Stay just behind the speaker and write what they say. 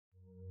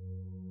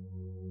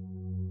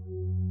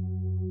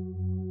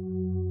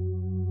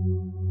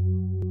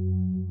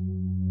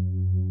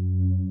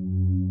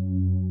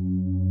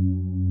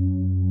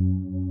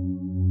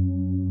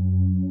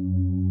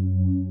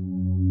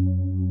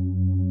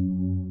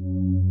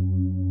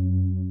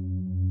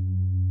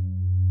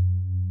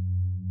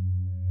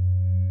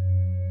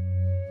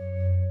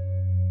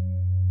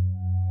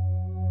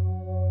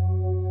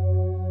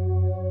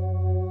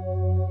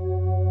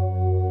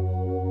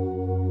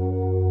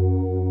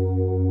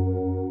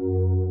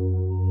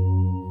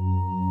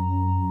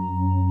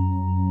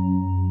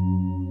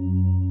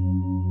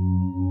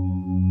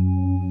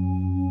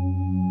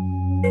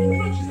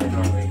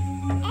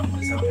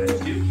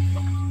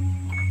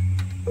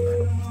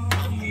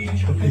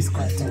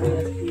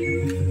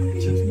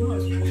Just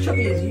nice.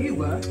 Chubby as you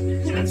were.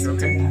 That's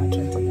okay.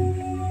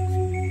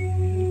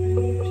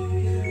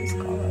 His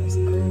collar is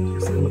good.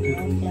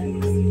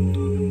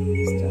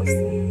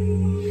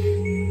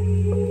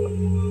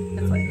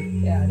 It's like,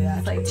 Yeah,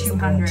 it's like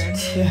 200.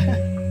 Yeah.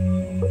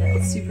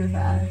 It's super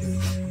fast.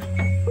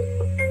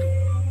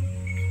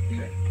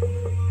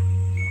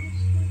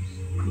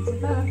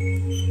 Isabella.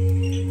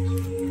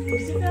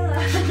 Isabella.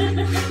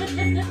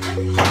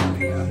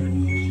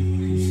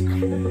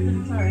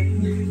 Sorry.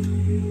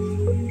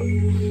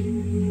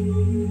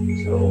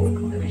 So,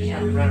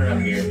 run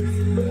around here.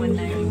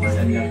 191.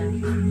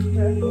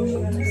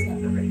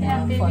 Yeah,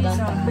 For maybe that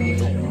so. time,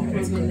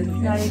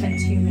 Not even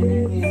 2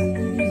 minutes.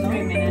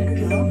 3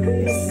 minutes.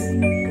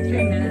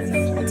 3 minutes.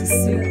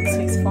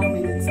 it's 4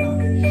 minutes now.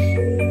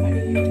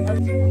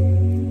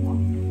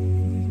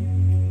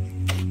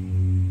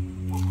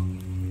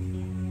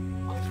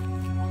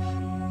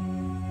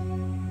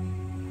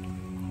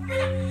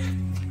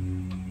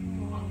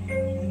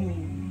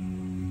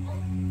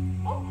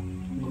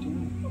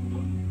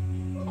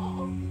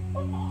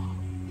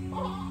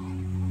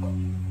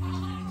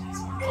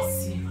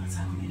 See what's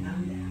happening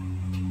down there.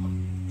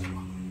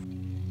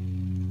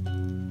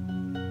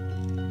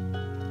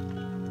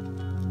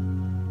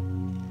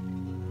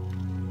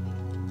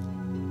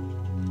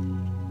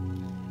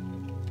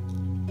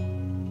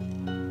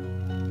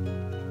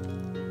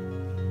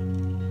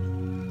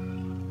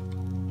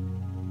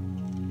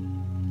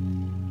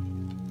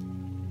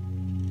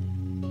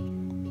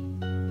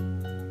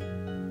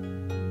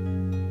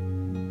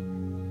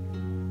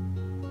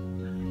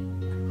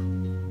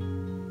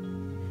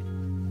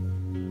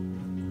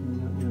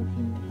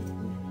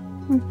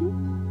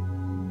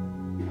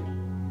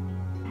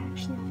 I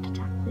actually have to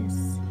tap this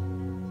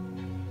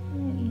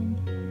in.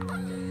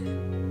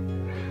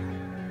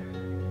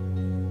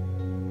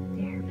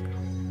 There we go.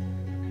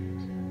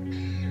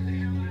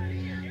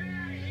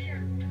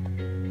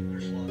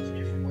 There's lots of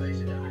different ways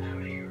to die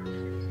out here.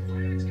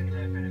 It's gonna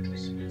definitely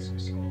spit some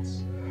skulls.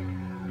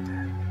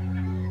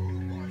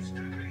 What's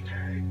the big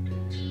day?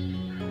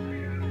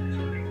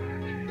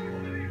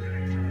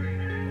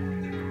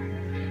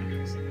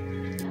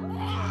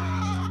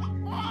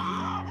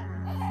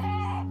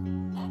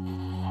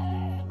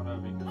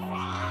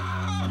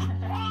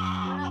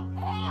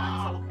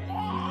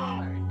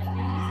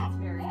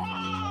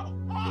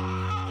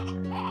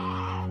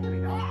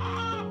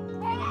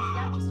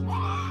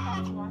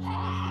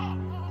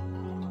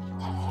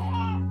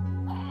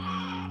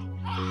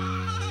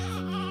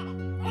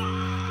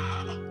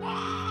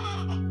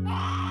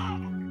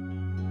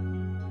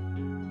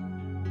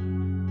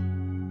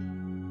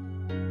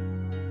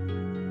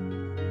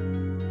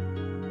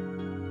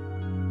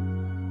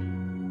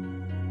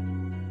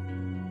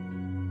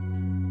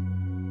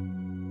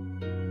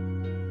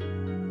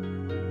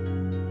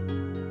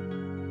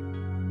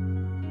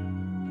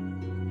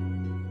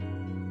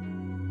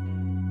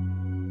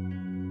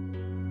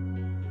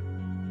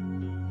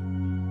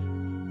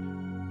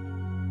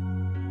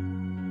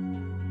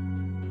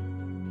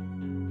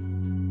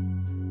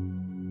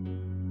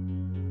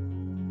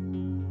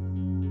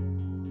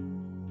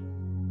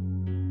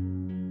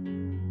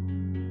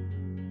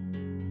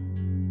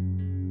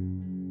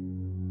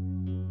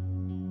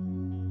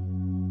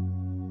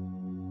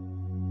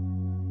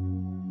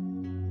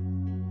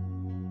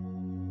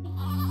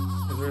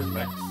 Where's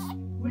Max?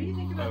 What do you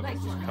think about that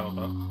one?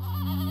 Cover.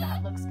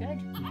 That looks good.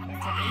 It's a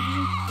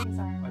baby. His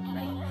arm right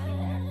there.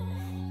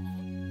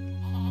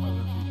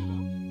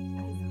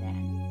 Because then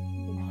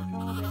you can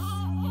control this.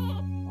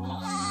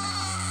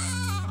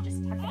 And just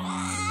tuck it in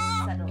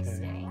so that it'll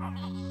stay.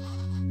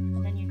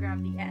 And then you grab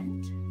the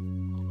end.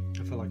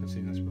 I feel like I've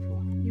seen this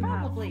before. You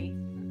Probably.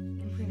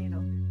 In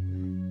prenatal.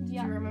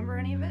 Yeah. Do you remember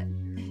any of it?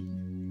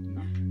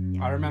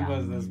 I remember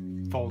there's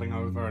folding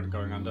over and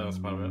going under, that's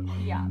about it.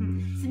 Yeah.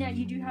 So now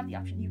you do have the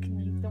option. You can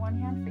leave the one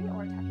hand free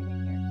or tuck it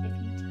in here. If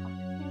you tuck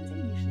your hands in,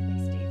 usually they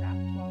stay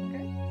wrapped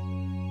longer.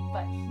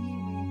 But he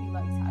really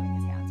likes having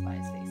his hands by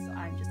his face, so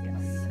I'm just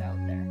gonna leave it out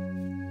there.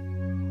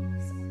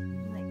 So,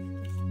 like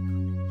this.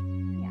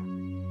 Yeah.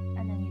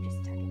 And then you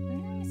just tuck it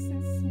nice and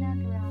snug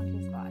around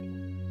his body.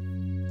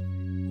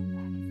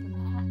 Back into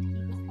the hat to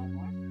keep his head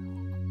warm.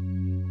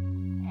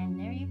 And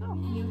there you go.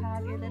 You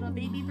have your little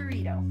baby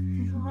burrito.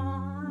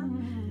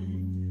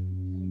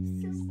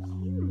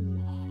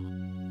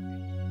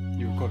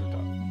 You recorded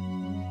that.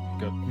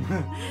 Good.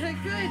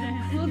 Good.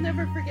 We'll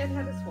never forget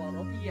how to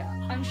swallow. Yeah,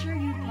 I'm sure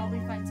you'd probably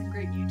find some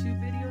great YouTube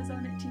videos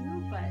on it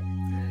too, but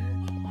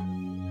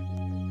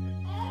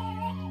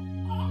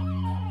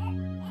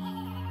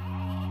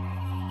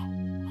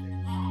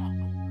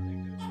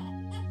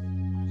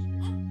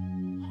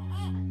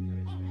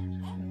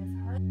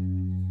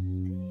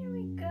there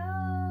we go.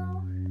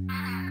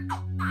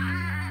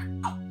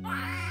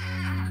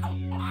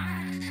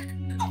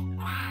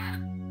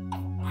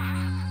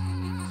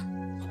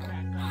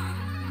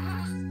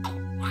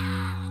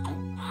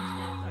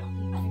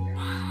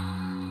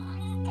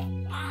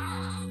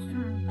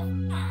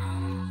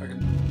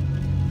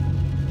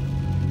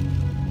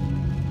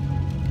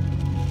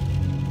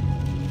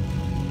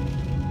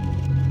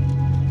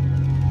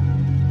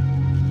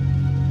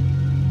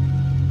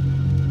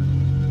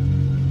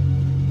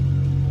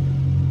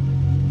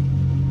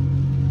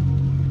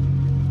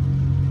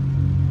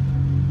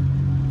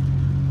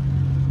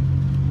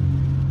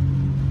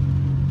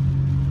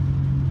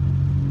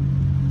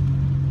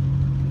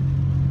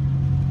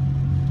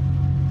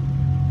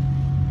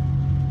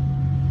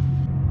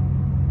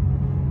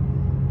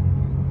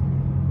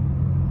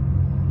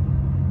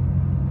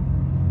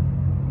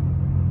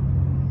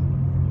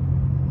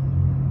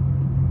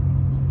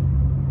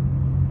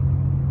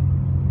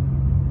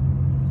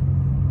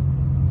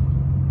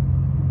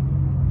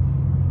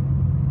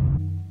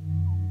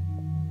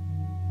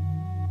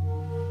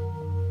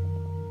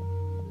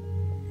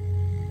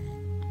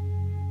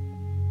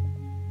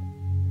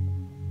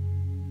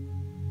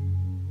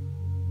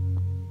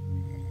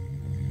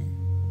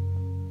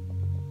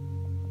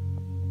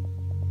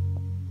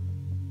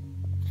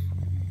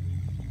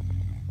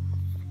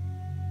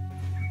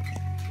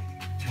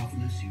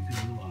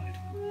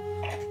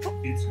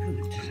 It's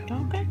good to have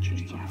Don't good bet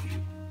teachers. yourself.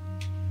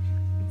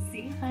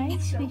 See? Hi,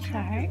 So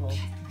sweetheart. comfortable,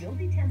 you'll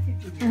be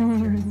tempted to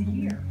wear skirts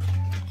here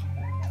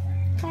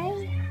Hi.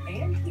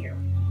 and here.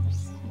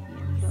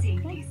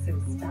 Seeing these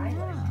so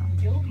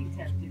stylish, you'll be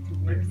tempted to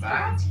wear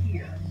skirts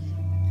here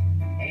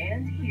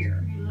and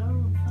here.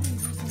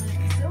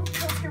 So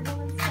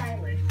comfortable and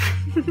stylish,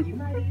 you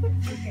might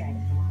even forget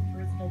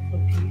personal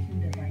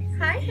flotation devices.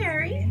 Hi,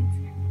 Harry.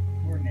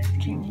 We're meant to be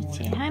Can you worn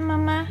say hi,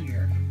 Mama?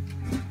 here.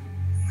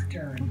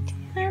 Stern.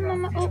 Hi,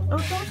 Mama. Oh, Oh,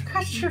 don't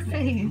cut your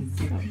face.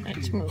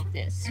 let's move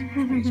this. See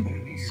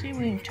if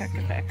we can tuck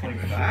it back Like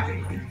under. that?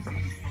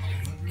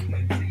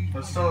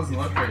 That still doesn't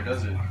look right,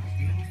 does it?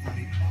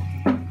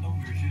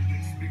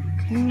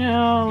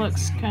 No,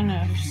 looks kind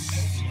of.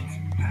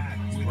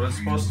 What it's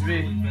supposed to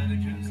be.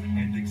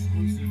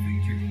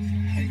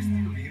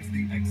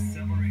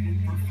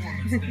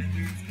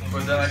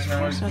 But then I can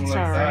always do That's like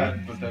alright.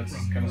 that, but that's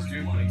kind of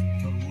stupid.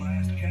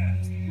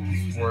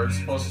 Where it's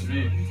supposed to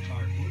be.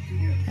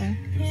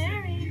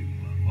 Harry.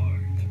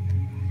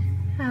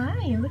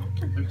 Hi, look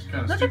at Looks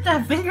kind of Look stupid. at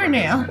that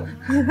fingernail.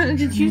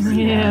 Did you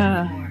see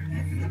Yeah.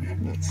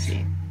 Let's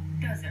see.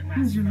 that?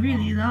 It's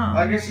really long.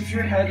 I guess if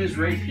your head is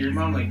right here,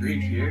 Mom, like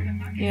right here,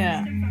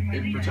 Yeah.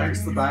 it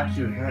protects the back of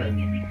your head.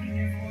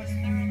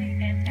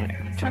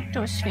 Tuck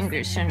those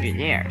fingers under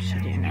there so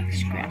they're not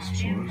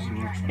scratched. You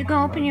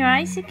gonna open your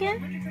eyes again?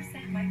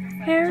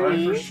 Sorry for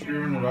Harry?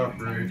 screwing it up,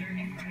 right?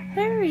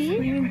 Harry?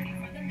 You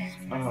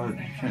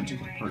can't take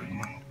it apart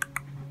anymore.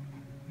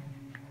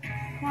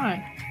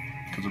 Why?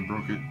 Because I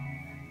broke it.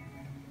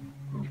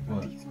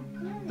 What?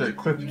 That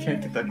clip, you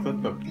can't get that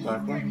clip up the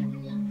back one.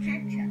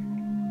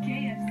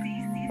 KFC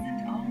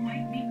seasoned all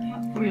white meat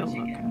popcorn We'll look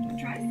chicken. at it.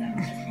 Try some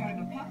as part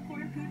of a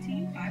popcorn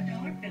poutine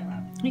 $5 fill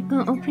up. You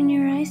gonna open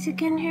your eyes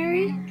again,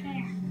 Harry?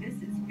 This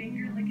is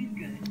finger licking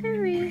good.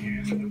 Harry?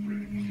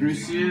 Do we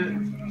see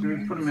it? Do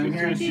we put them in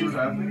here and see what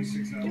happens?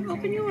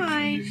 Open your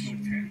eyes.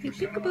 You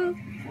peekaboo.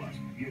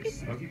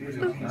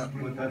 Not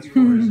what that's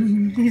for, is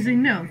it? He's like,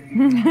 no.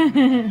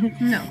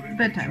 No,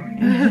 bedtime.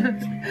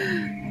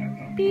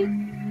 Beep.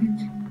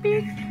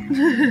 Beep.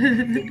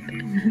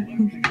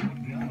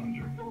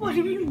 What are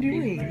you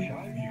doing?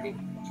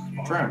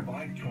 Trim.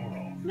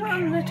 Not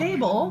on the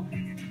table.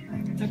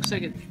 Looks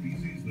like it.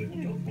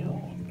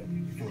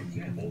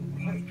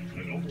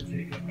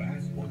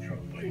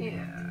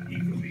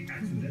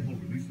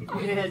 Your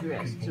head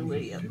rests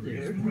away up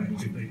there.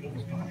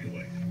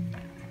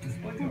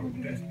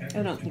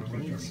 I don't think it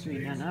needs to be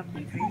done up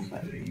even,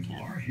 but we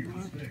can.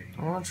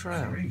 I want to try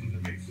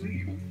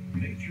them.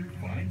 Nature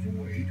finds a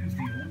way to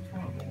deal with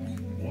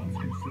problems. Once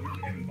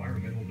considered an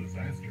environmental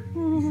disaster,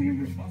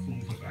 zebra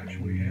mussels have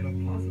actually had a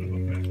positive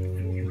effect,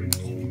 filtering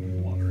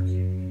polluted waters.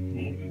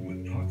 Loaded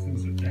with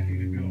toxins a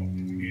decade ago,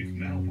 it's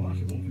now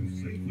possible to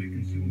safely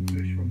consume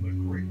fish from the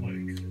Great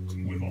Lakes.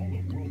 With all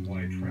the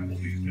worldwide travel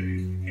these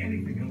days,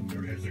 anything out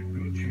there has a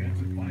good chance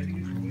of finding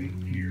its way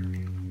here.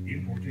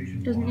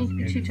 Importation Doesn't need to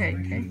be too tight,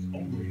 okay?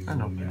 I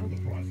know. the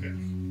process.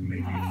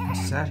 Maybe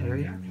What's that,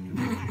 Harry?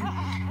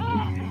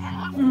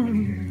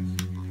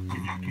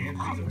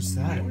 What's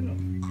that?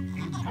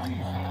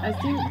 I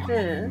think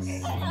this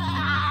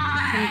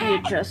can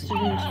be adjusted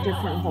into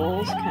different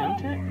holes,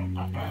 can't it?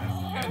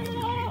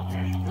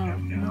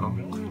 No.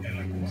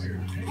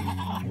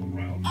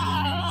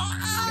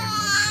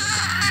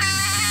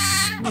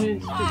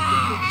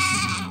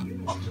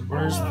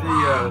 Where's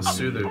the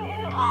soother?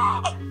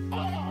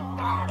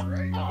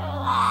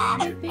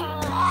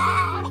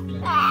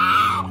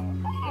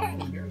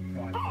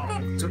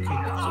 It's okay.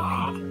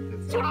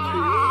 It's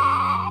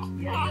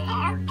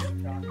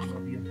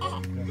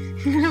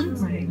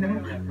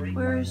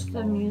Where's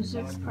the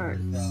music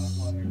parts?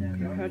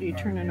 How do you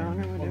turn it on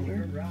or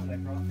whatever?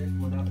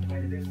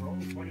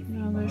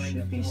 No, there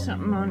should be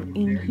something on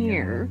in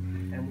here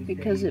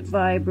because it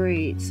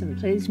vibrates and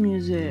plays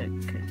music.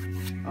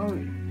 Oh,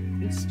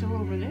 it's still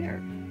over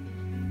there.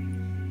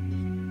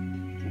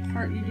 The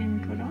part you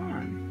didn't put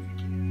on.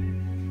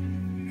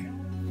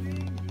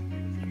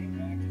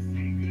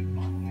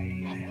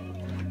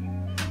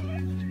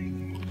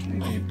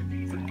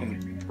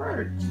 freaking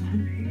birds.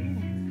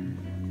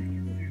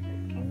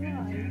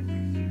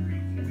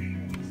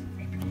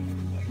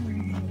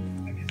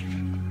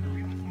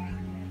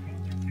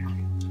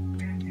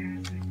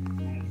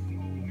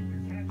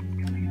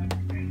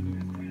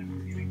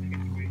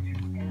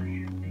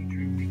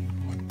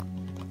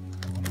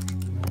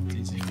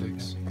 Easy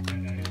fix.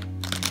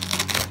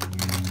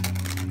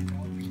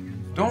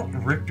 Don't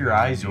rip your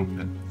eyes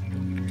open.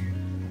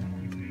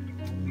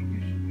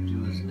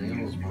 Do his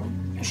nails,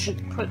 Mom. I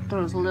should put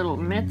those little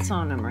mitts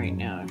on him right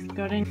now. I've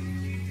got any.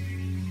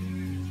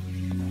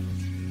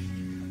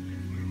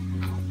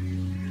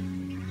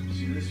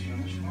 See this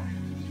finish, Mom?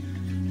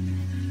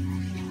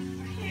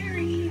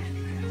 Harry.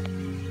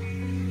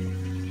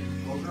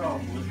 Those are all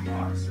wood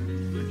blocks,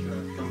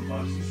 from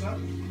bugs and stuff.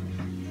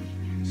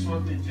 So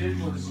what they did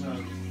was, they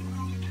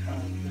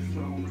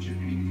put a whole bunch of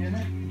paint in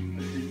it,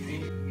 but they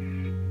paint.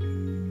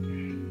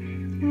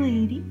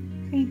 Lady,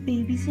 are you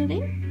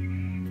babysitting?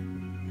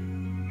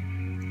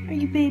 Are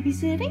you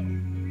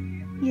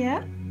babysitting?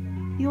 Yeah?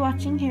 You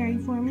watching Harry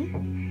for me?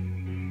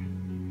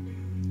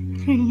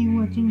 Are you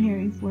watching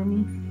Harry for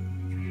me?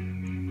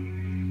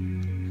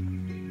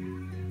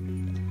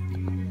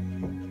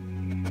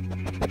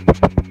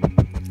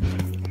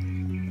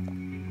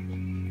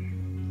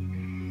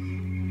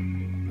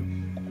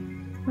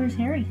 Where's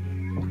Harry?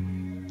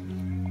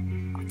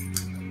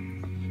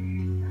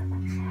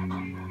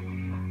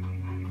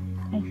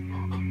 Hey.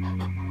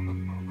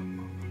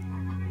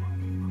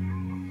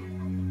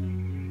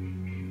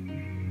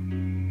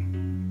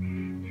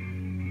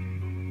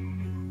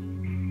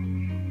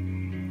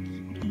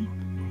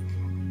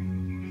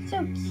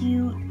 So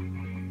cute.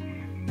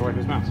 Wipe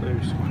his mouth, so it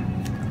was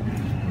fine.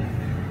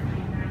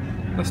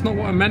 That's not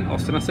what I meant,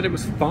 Austin. I said it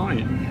was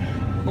fine.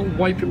 I'll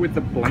wipe it with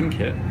the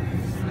blanket.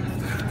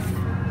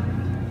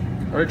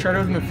 I already tried it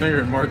with my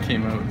finger and Mark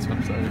came out, so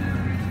I'm sorry.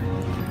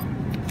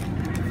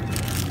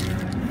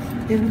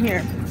 In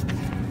here.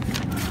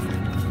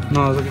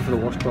 No, I was looking for the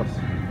washcloth.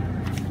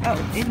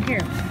 Oh, in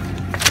here.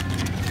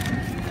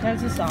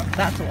 That's a sock.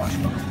 That's a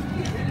washcloth.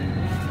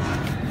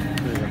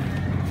 There you go.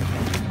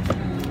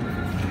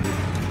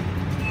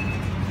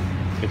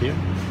 Video?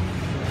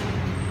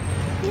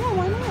 Yeah,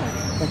 why not?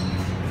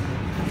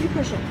 You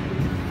push it.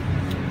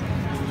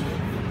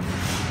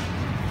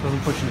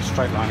 Doesn't push in a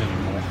straight line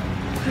anymore.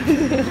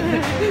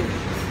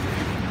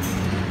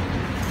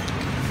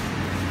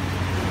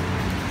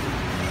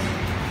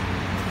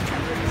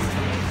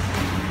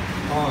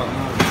 Oh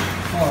no.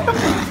 Oh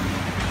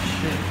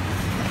shit.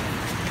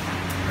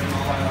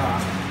 Not like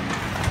that.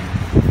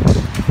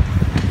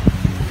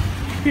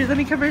 Here, let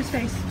me cover his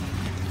face.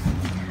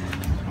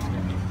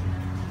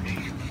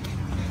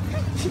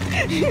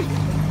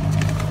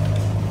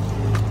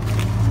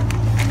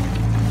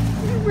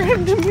 You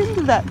rammed him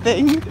into that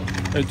thing.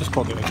 It just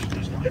called it.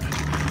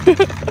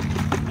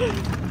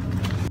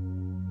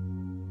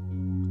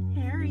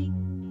 Harry.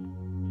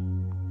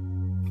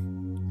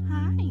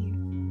 Hi.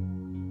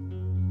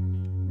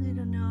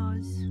 Little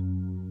nose.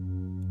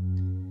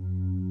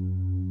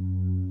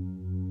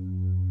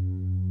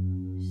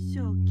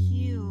 So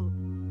cute.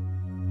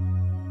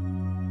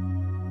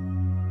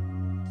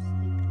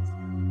 Sleeping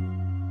soundly.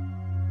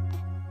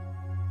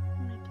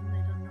 Making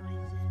little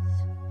noises.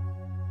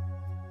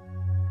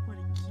 What a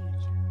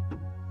cutie.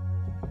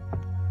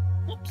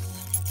 Oops.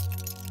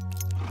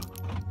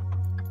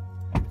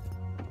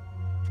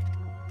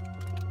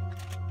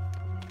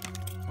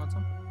 Want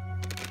some?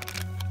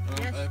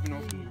 Yes, I haven't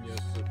opened them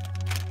yet, but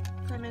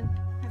Come in,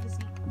 have a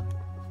seat.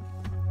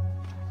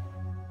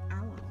 I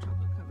want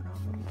chocolate covered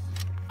almonds.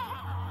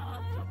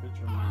 it's a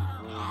picture of my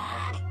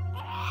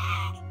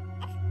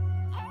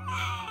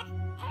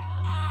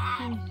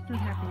He's not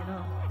happy at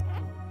all.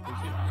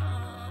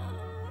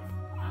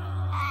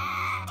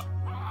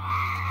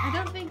 I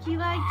don't think he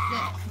likes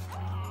it.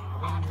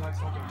 I don't even like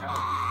smoking hell.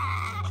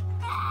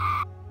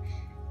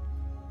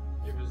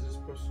 It was this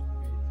supposed to be.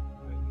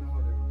 I didn't know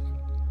what it was.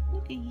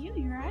 Look at you,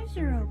 your eyes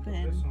are open.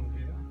 This one would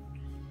be that.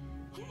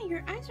 Yeah,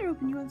 your eyes are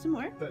open. You want some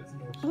more? That's no.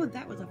 Oh,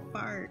 that was a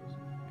fart.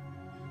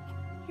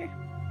 Here.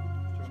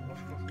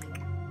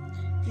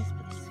 Yes,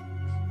 please.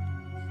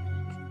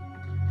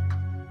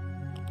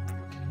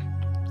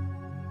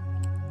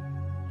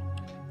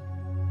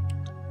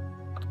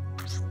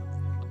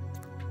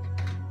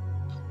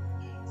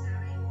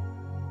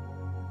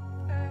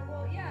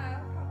 Well,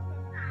 yeah.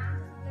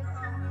 Live at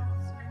our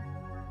house.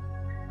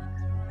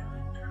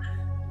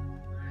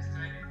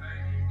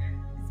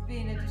 It's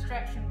been a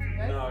distraction for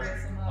both No, of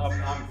us.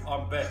 and us.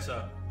 I'm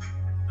better.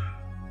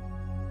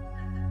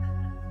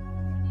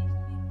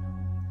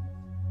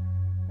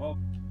 Well,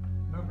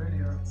 No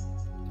video.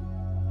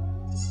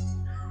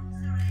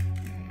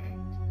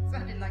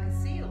 Sounded like a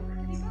seal.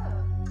 What did he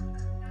burp?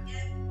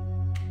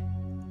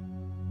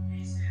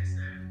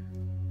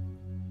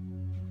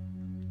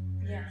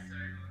 Yeah.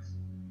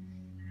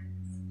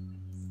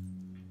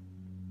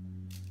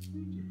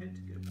 Use your head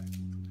to get back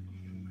into it,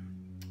 young man.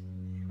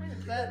 I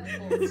haven't burped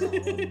before,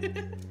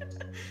 so.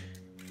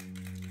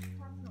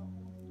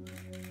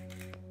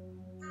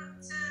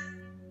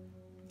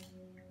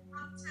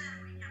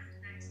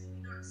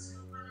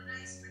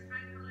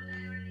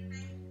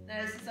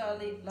 No, this is our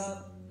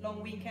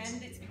long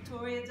weekend. It's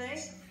Victoria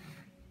Day.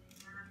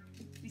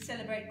 We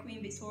celebrate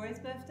Queen Victoria's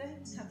birthday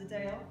and have the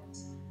day off.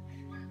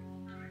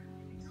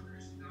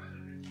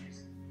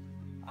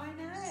 I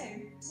know.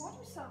 Why do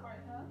we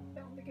celebrate her?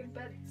 Don't think of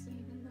bed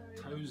even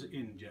though. toes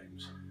in,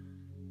 James.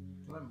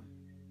 Let me.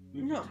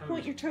 Move No, your toes.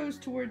 point your toes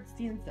towards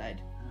the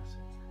inside. That's it.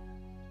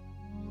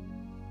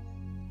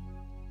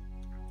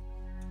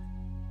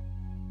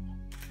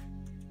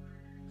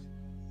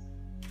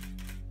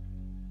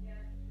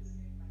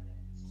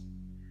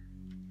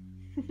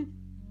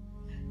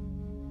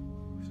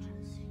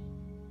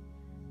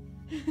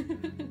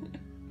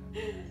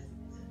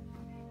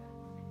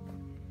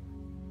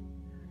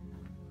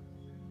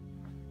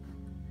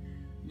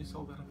 You just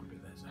hold that up a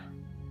bit there, Zach.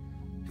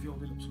 If you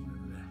hold it up somewhere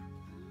over there.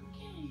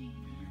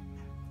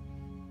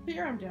 Put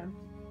your arm down.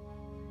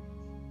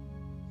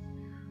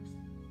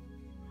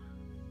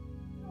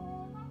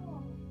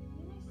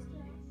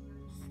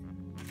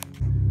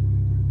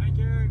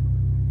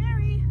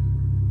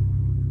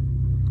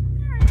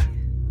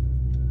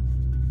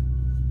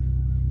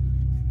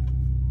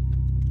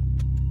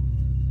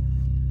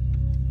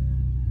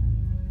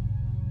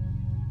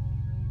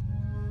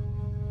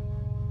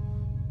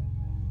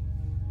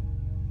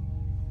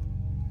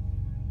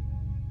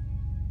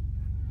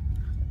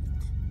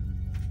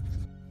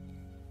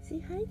 Say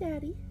hi,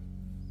 Daddy.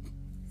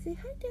 Say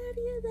hi,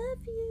 Daddy. I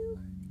love you.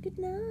 Good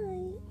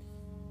night.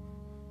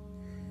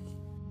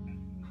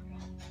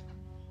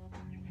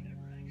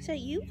 Is that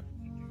you?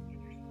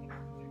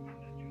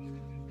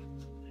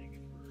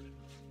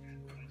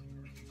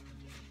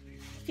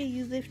 Okay,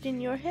 you lifting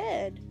your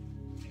head.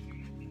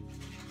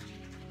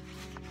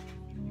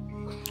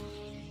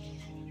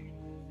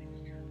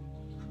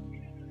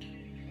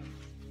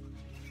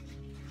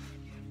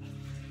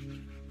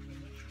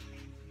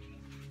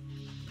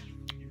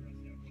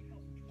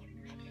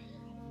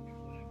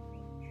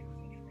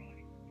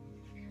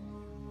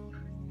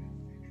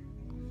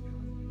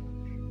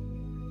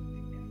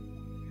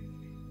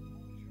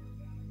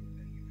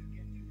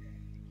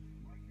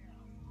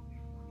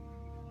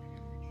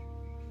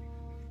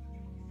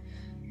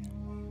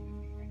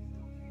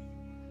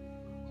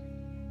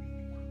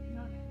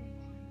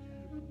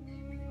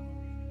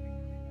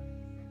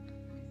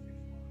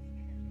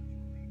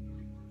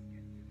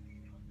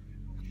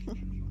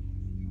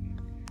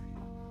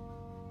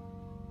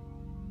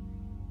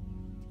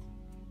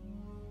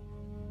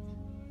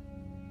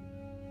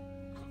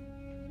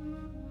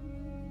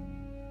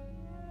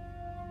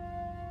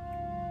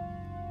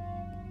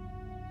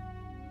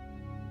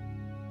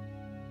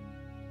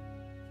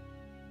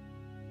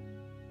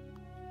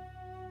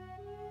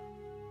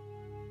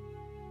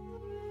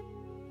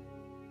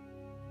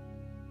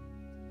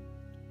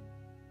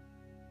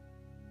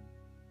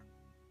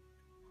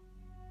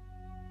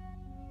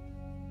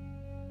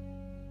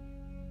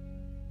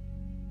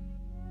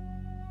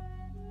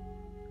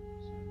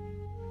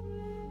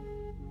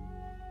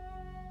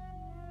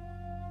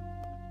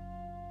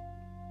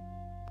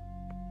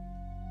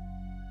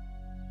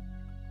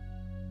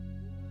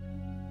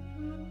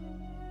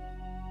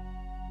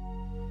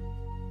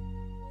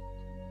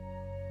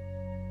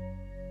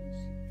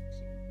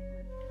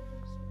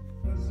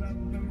 Up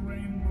the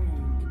rainbow,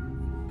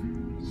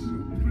 so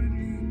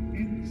pretty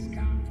in the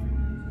sky,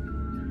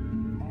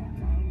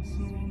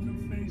 also on the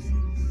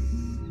faces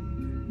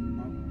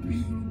of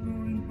people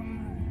going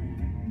by.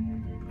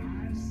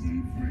 I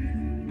see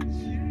friends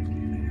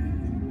shaking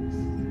hands,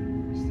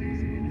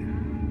 saying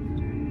how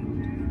do you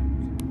do?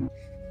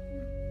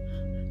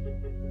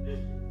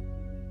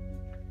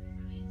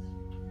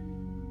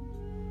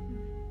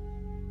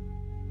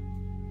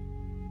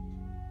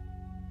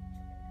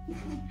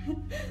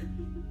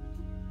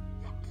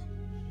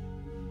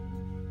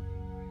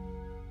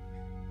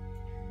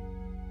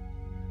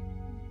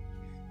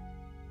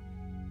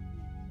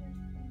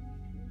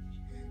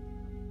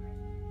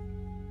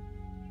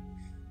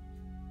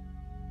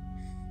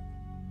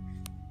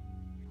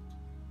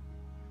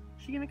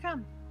 Is she gonna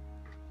come?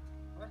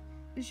 What?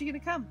 Is she gonna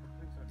come?